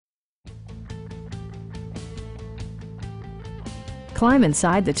Climb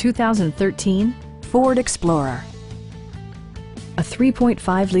inside the 2013 Ford Explorer. A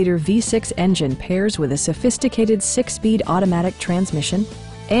 3.5-liter V6 engine pairs with a sophisticated 6-speed automatic transmission,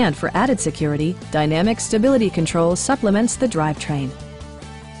 and for added security, dynamic stability control supplements the drivetrain.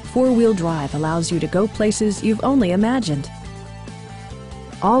 Four-wheel drive allows you to go places you've only imagined.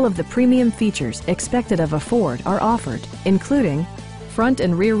 All of the premium features expected of a Ford are offered, including front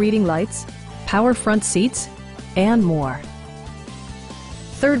and rear reading lights, power front seats, and more.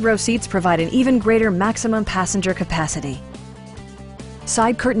 Third-row seats provide an even greater maximum passenger capacity.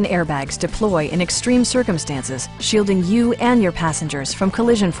 Side curtain airbags deploy in extreme circumstances, shielding you and your passengers from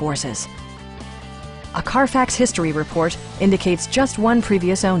collision forces. A Carfax history report indicates just one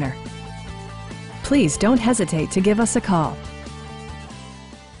previous owner. Please don't hesitate to give us a call.